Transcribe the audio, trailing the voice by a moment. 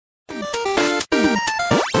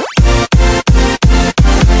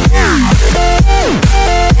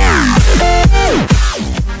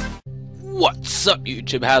up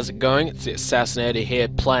YouTube, how's it going? It's the Assassinator here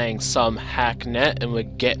playing some Hacknet, and we're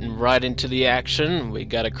getting right into the action. We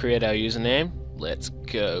gotta create our username. Let's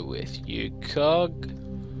go with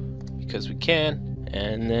ucog, because we can,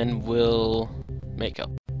 and then we'll make a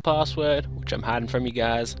password, which I'm hiding from you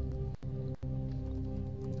guys.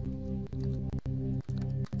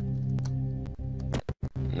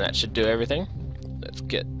 And that should do everything. Let's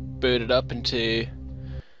get booted up into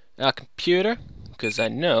our computer, because I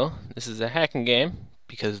know this is a hacking game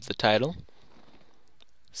because of the title.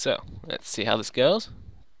 So let's see how this goes.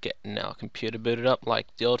 Getting our computer booted up like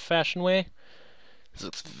the old-fashioned way. This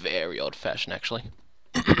looks very old-fashioned actually.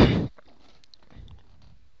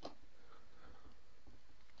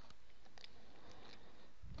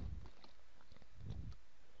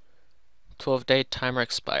 12-day timer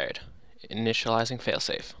expired. Initializing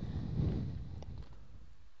failsafe.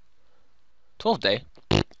 12-day?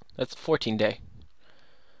 That's 14-day.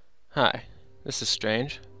 Hi, this is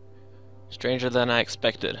strange. Stranger than I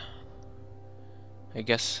expected. I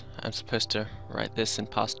guess I'm supposed to write this in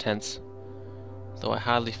past tense, though I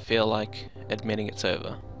hardly feel like admitting it's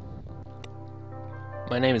over.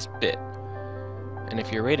 My name is Bit, and if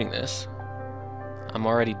you're reading this, I'm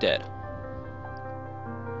already dead.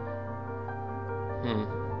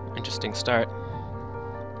 Interesting start.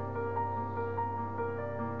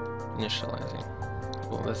 Initializing.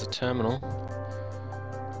 Well, there's a terminal.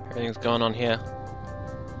 Everything's going on here.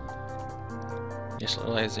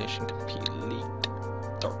 Initialization complete.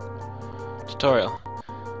 Tutorial.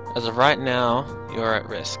 As of right now, you are at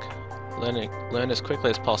risk. Learn as quickly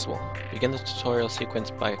as possible. Begin the tutorial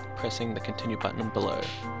sequence by pressing the continue button below.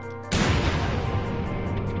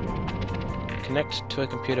 Connect to a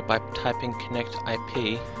computer by typing connect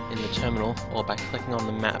IP in the terminal or by clicking on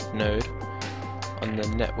the map node on the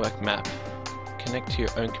network map. Connect to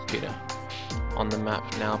your own computer on the map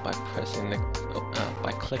now by pressing the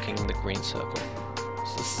by clicking the green circle.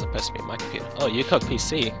 So this is supposed to be my computer. Oh, ucog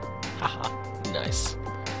PC. Haha, nice.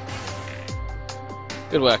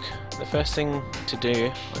 Good work. The first thing to do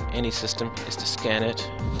on any system is to scan it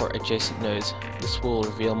for adjacent nodes. This will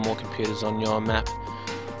reveal more computers on your map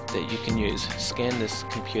that you can use. Scan this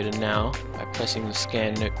computer now by pressing the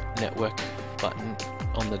scan network button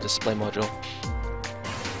on the display module.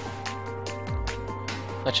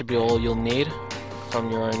 That should be all you'll need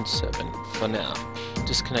from your own server for now.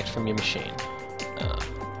 Disconnect from your machine.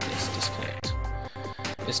 Yes, disconnect.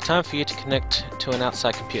 It's time for you to connect to an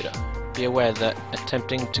outside computer. Be aware that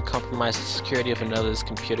attempting to compromise the security of another's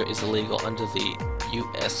computer is illegal under the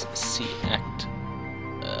USC Act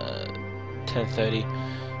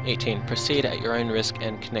 1030-18. Proceed at your own risk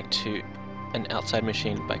and connect to an outside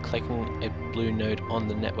machine by clicking a blue node on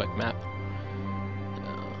the network map.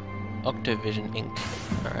 Octovision Inc.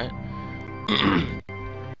 Alright.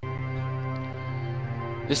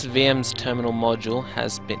 This VM's terminal module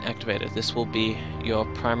has been activated. This will be your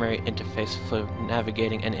primary interface for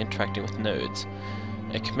navigating and interacting with nodes.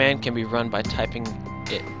 A command can be run by typing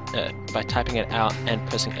it out and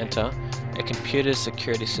pressing enter. A computer's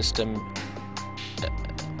security system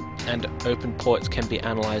and open ports can be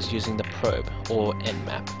analyzed using the probe or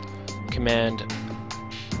nmap command.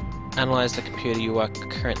 Analyze the computer you are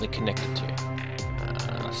currently connected to.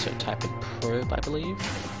 So type in probe, I believe.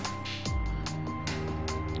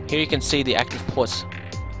 Here you can see the active ports,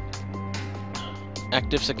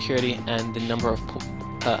 active security, and the number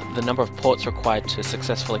of ports required to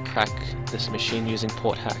successfully crack this machine using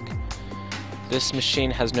port hack. This machine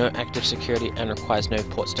has no active security and requires no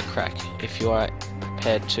ports to crack. If you are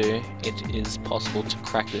prepared to, it is possible to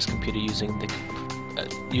crack this computer using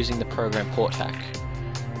the program port hack.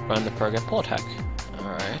 Run the program port hack.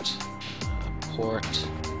 Alright. Port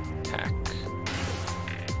hack.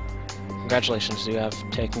 Congratulations, you have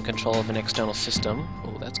taken control of an external system.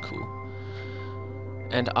 Oh, that's cool.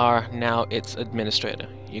 And are now its administrator.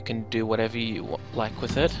 You can do whatever you like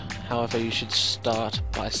with it. However, you should start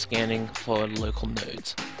by scanning for local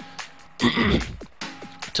nodes.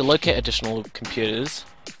 To locate additional computers,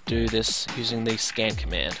 do this using the scan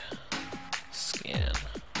command. Scan.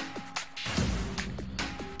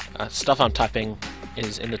 Stuff I'm typing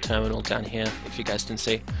is in the terminal down here, if you guys didn't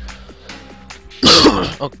see.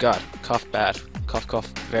 Oh god, cough bad. Cough cough,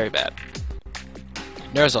 very bad.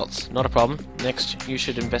 No results, not a problem. Next, you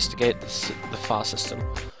should investigate the file system.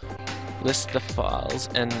 List the files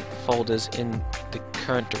and folders in the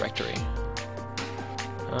current directory.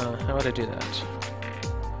 How would I do that?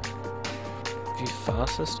 View file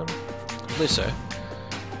system? I believe so.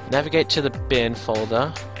 Navigate to the bin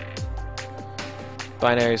folder,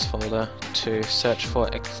 binaries folder, to search for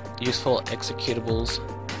useful executables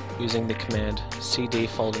using the command cd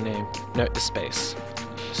folder name. Note the space.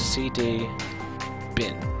 cd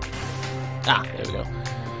bin. Ah, there we go.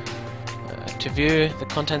 To view the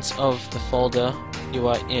contents of the folder you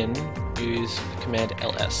are in, use the command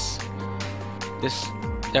ls.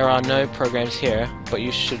 There are no programs here, but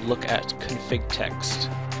you should look at config text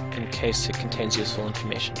in case it contains useful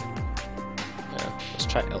information. Let's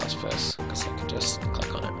try ls first, because I can just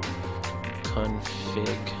click on it.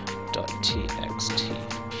 Config.txt.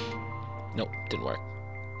 Nope, didn't work.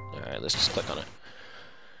 Alright, let's just click on it.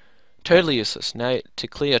 Totally useless. Now, to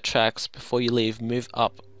clear tracks before you leave, move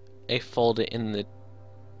up a folder in the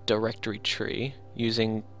directory tree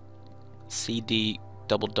using cd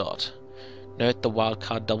double dot. Note the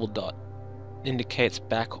wildcard double dot indicates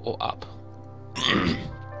back or up.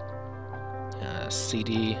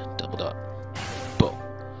 cd double dot. Boom.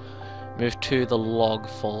 Move to the log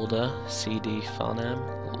folder, cd file name,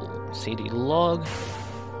 cd log.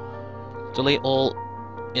 Delete all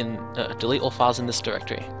files in this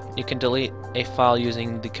directory. You can delete a file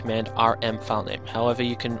using the command rm file name. However,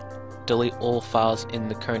 you can delete all files in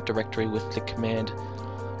the current directory with the command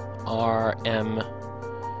rm.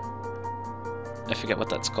 I forget what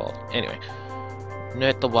that's called. Anyway,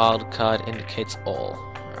 note the wildcard indicates all.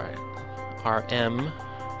 Alright, rm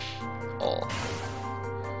all.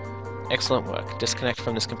 Excellent work. Disconnect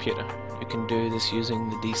from this computer. You can do this using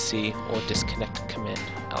the DC or disconnect command.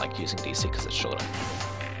 I like using DC because it's shorter.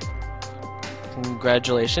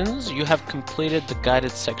 Congratulations, you have completed the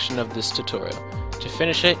guided section of this tutorial. To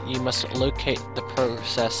finish it, you must locate the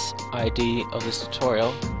process ID of this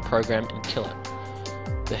tutorial, program, and kill it.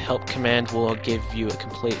 The help command will give you a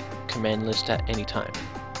complete command list at any time.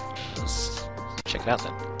 Let's check it out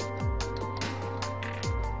then.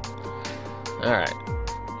 Alright.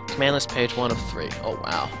 Command list page 1 of 3. Oh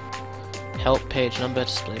wow. Help page number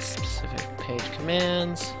displays specific page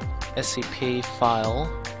commands. SCP file.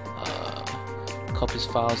 Copies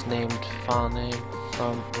files named file name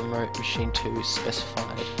from remote machine to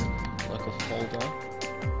specified local folder.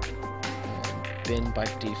 Bin by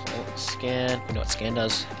default. Scan. We know what scan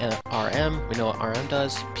does. RM. We know what RM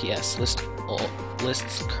does. PS. Lists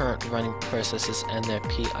current running processes and their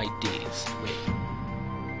PIDs. Wait.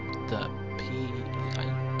 The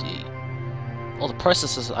PID. Oh, the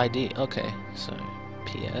processor's ID. Okay, so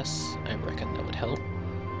PS. I reckon that would help.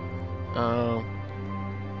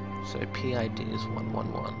 So PID is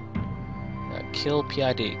 111. Kill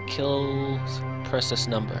PID. Kill process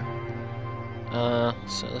number.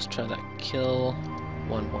 So let's try that. Kill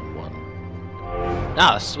 111.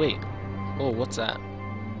 Ah, sweet. Oh, what's that?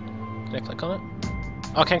 Can I click on it?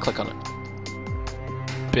 Oh, I can click on it.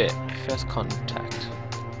 Bit. First contact.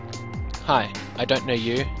 Hi, I don't know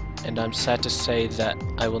you, and I'm sad to say that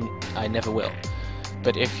I never will.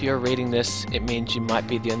 But if you're reading this, it means you might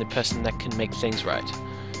be the only person that can make things right.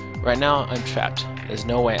 Right now, I'm trapped. There's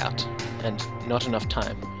no way out, and not enough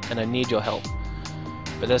time, and I need your help.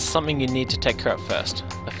 But there's something you need to take care of first.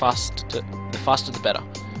 The faster the better.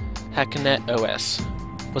 Hacknet OS.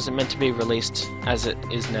 Wasn't meant to be released as it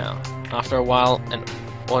is now. After a while, an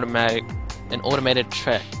automated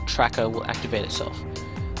tracker will activate itself.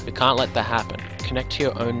 We can't let that happen. Connect to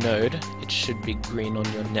your own node. It should be green on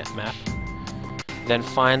your net map. Then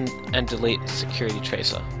find and delete security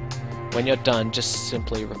tracer. When you're done, just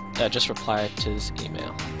simply reply to this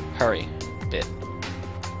email. Hurry, bit.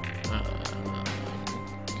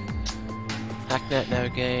 Hacknet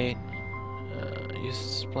navigate. Use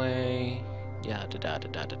display. Yeah,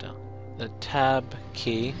 The tab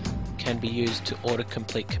key can be used to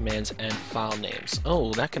autocomplete commands and file names.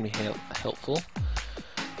 Oh, that can be helpful.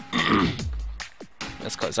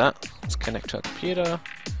 Let's close that. Let's connect to our computer.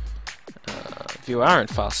 View our own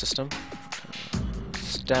file system.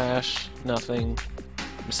 Stash, nothing.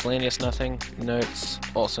 Miscellaneous, nothing. Notes,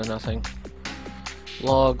 also nothing.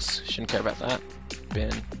 Logs, shouldn't care about that.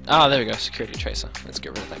 Bin. Ah, there we go, security tracer. Let's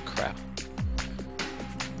get rid of that crap.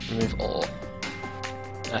 Remove all.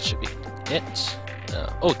 That should be it.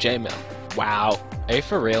 Oh, Jmail. Wow. Are you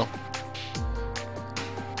for real?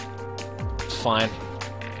 Fine.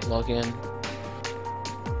 Log in.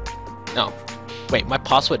 No. Wait, my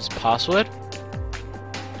password is password?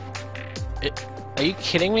 Are you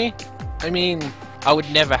kidding me? I mean, I would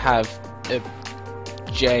never have a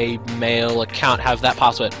Gmail account have that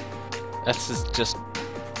password. That's just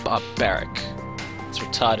barbaric. It's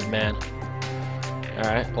retarded, man.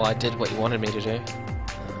 Alright, well I did what you wanted me to do.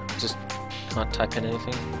 Just can't type in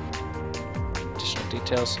anything. Additional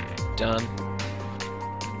details. Done.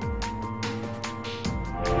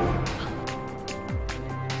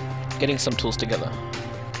 Getting some tools together.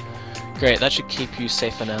 Great, that should keep you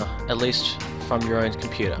safe for now. At least from your own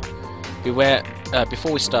computer. Beware,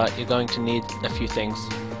 before we start, you're going to need a few things.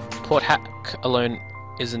 Port hack alone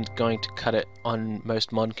isn't going to cut it on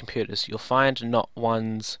most modern computers. You'll find not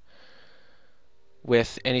ones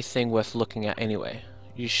with anything worth looking at anyway.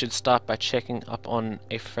 You should start by checking up on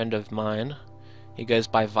a friend of mine. He goes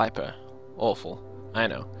by Viper. Awful, I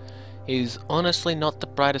know. He's honestly not the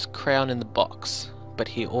brightest crayon in the box, but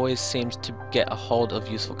he always seems to get a hold of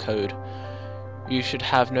useful code. You should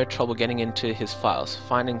have no trouble getting into his files.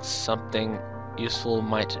 Finding something useful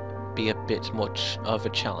might be a bit much of a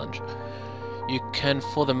challenge. You can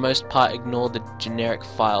for the most part ignore the generic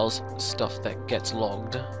files, stuff that gets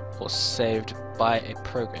logged or saved by a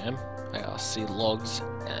program, IRC logs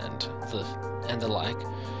and the like.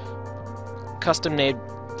 Custom made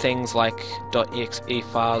things like .exe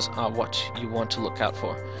files are what you want to look out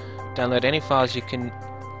for. Download any files you can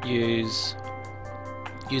use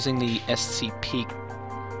using the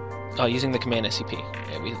using the command scp.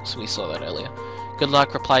 Yeah, we saw that earlier. Good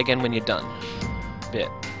luck. Reply again when you're done. Bit.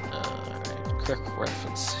 Quick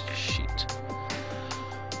reference sheet.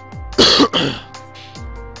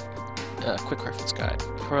 Quick reference guide.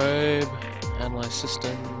 Probe. Analyze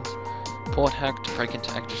systems. Port hack to break into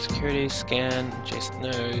active security. Scan adjacent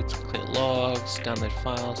nodes. Clear logs. Download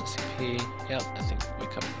files. SCP. Yep, I think we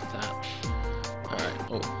covered with that. Alright.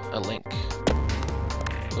 Oh, a link.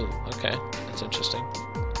 Oh, okay. That's interesting.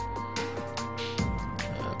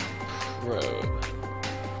 Probe.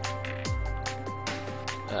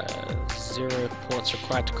 0 ports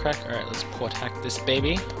required to crack. Alright, let's port hack this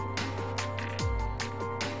baby.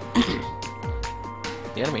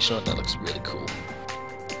 The animation on that looks really cool.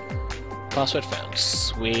 Password found.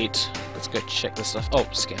 Sweet. Let's go check this stuff. Oh,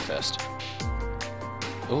 scan first.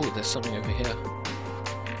 Oh, there's something over here.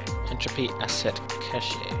 Entropy asset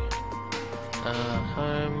cache.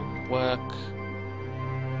 Home, work,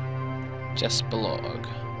 just blog.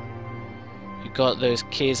 You got those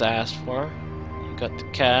keys I asked for. You got the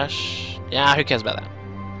cache. Yeah, who cares about that?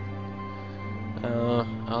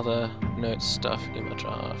 Other notes stuff, email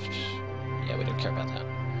draft. Yeah, we don't care about that.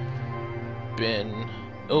 Bin.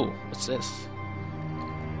 Oh, what's this?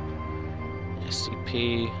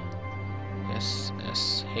 SCP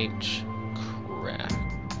SSH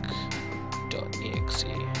crack.exe.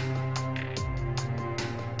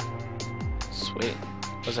 Sweet.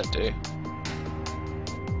 What does that do?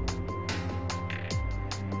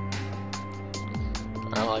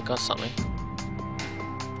 Oh, I got something.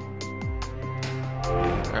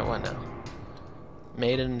 Alright, what now?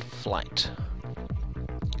 Maiden flight.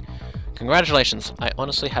 Congratulations! I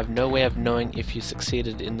honestly have no way of knowing if you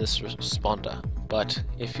succeeded in this responder, but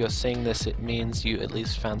if you're seeing this, it means you at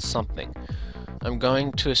least found something. I'm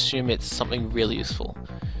going to assume it's something really useful.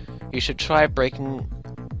 You should try breaking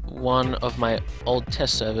one of my old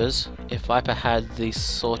test servers. If Viper had the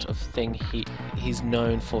sort of thing he's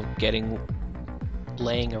known for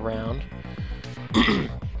laying around,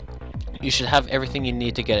 you should have everything you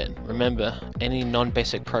need to get it. Remember, any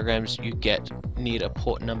non-basic programs you get need a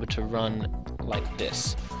port number to run like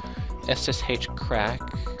this. SSH crack,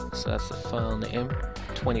 so that's the file name,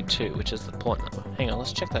 22, which is the port number. Hang on,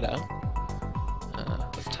 let's check that out.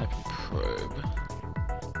 Let's type in probe.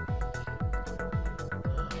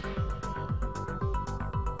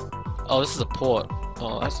 Oh, this is a port.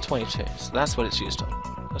 Oh, that's 22, so that's what it's used on.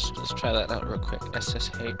 Let's just try that out real quick.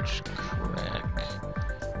 SSH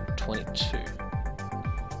crack 22.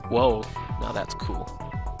 Whoa, now that's cool.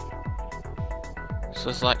 So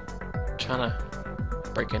it's like trying to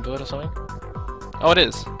break into it or something? Oh, it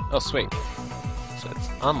is. Oh, sweet. So it's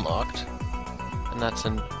unlocked, and that's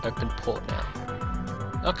an open port now.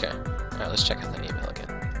 Okay. Alright, let's check out that email again.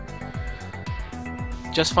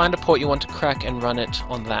 Just find a port you want to crack and run it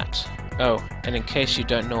on that. Oh, and in case you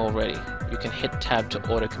don't know already, you can hit tab to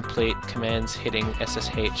autocomplete commands hitting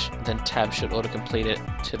SSH, then tab should autocomplete it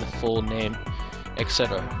to the full name,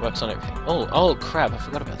 etc. Works on everything. Oh crap, I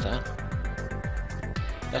forgot about that.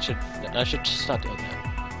 I should start doing that.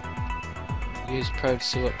 Use probe to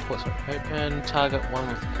see what ports are open, target one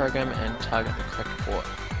with the program, and target the correct port.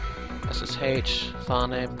 SSH, file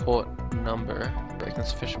name, port number. Breaking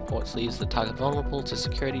sufficient ports leaves the target vulnerable to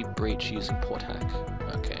security breach using port hack.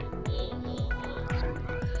 Okay.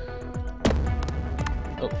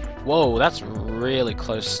 Oh, whoa, that's really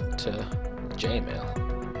close to Jmail.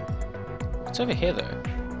 What's over here though?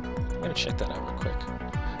 I'm gonna check that out real quick.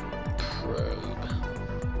 Probe.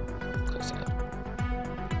 Close that.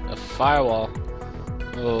 A firewall.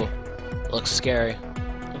 Oh, looks scary.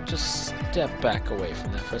 I'll just step back away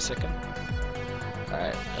from that for a second.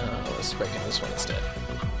 Alright, let's break in this one instead.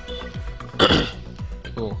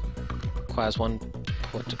 Ooh, requires one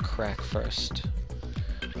port to crack first.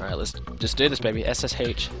 Alright, let's just do this, baby.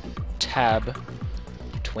 SSH tab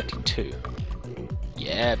 22.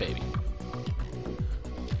 Yeah, baby.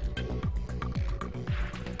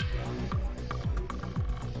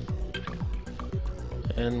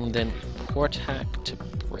 And then port hack to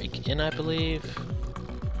break in, I believe.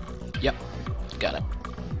 Yep, got it.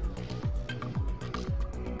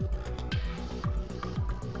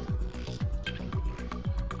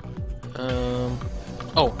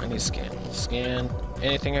 Oh, I need to scan. Scan.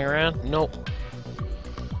 Anything around? Nope.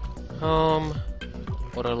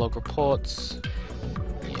 Auto log reports.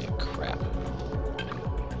 Yeah, crap.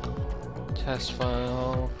 Test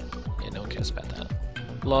file. Yeah, no one cares about that.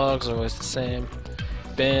 Logs are always the same.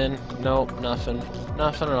 Bin. Nope, nothing.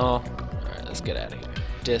 Nothing at all. Alright, let's get out of here.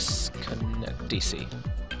 Disconnect DC.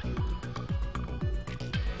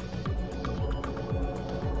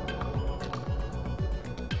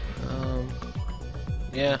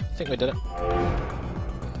 Yeah, I think we did it.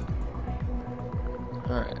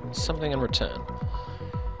 Alright, something in return.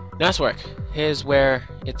 Nice work. Here's where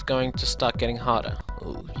it's going to start getting harder.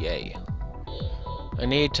 Ooh, yay. I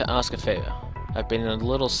need to ask a favor. I've been a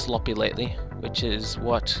little sloppy lately, which is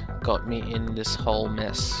what got me in this whole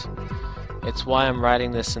mess. It's why I'm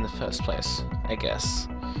writing this in the first place, I guess.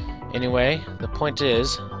 Anyway, the point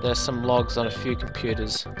is, there's some logs on a few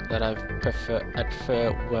computers that I'd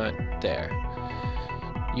prefer weren't there.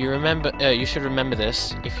 You should remember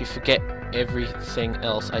this. If you forget everything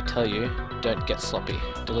else I tell you, don't get sloppy.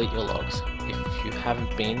 Delete your logs. If you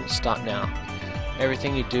haven't been, start now.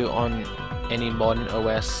 Everything you do on any modern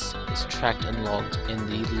OS is tracked and logged in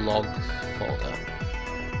the log folder.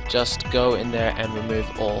 Just go in there and remove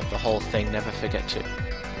the whole thing. Never forget to.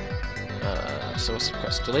 So let's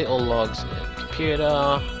press delete all logs in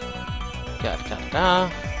computer. Yep,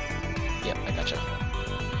 I gotcha.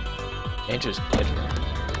 Andrew's bedroom.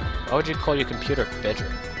 Why would you call your computer a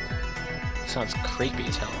bedroom? Sounds creepy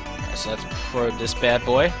as hell. Alright, so let's probe this bad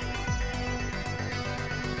boy.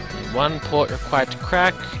 And one port required to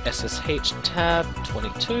crack. SSH tab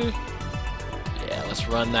 22. Yeah, let's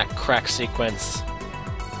run that crack sequence.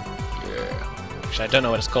 Yeah. Actually, I don't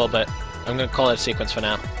know what it's called, but I'm gonna call it a sequence for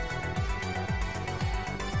now.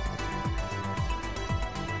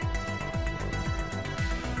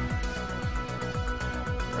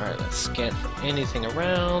 Alright, let's scan for anything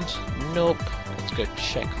around. Nope. Let's go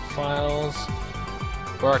check files.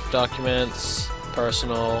 Work documents.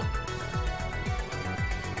 Personal.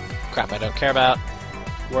 Crap, I don't care about.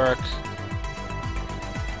 Work.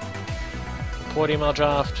 Report email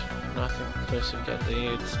draft. Nothing. Close to get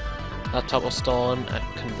leads. Laptop was stolen at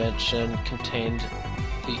convention. Contained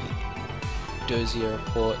the dossier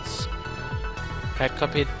reports. Had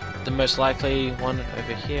copied the most likely one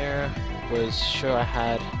over here. Was sure I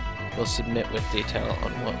had. We'll submit with detail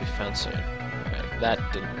on what we found soon. Alright, that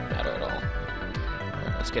didn't matter at all.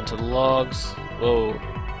 Alright, let's get into the logs. Whoa.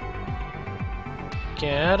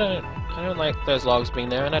 Yeah, I don't like those logs being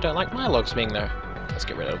there, and I don't like my logs being there. Let's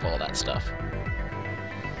get rid of all that stuff.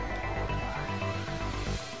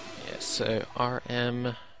 Yeah, so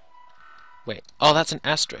RM. Wait. Oh, that's an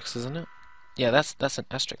asterisk, isn't it? Yeah, that's an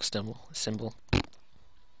asterisk symbol.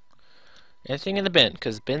 Anything in the bin,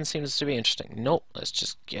 because bin seems to be interesting. Nope, let's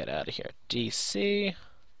just get out of here. DC.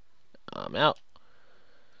 I'm out.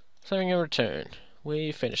 Something in return.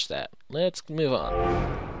 We finished that. Let's move on.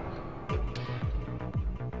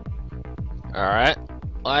 Alright.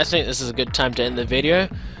 Well, I think this is a good time to end the video.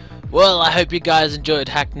 Well, I hope you guys enjoyed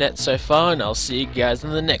Hacknet so far, and I'll see you guys in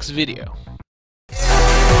the next video.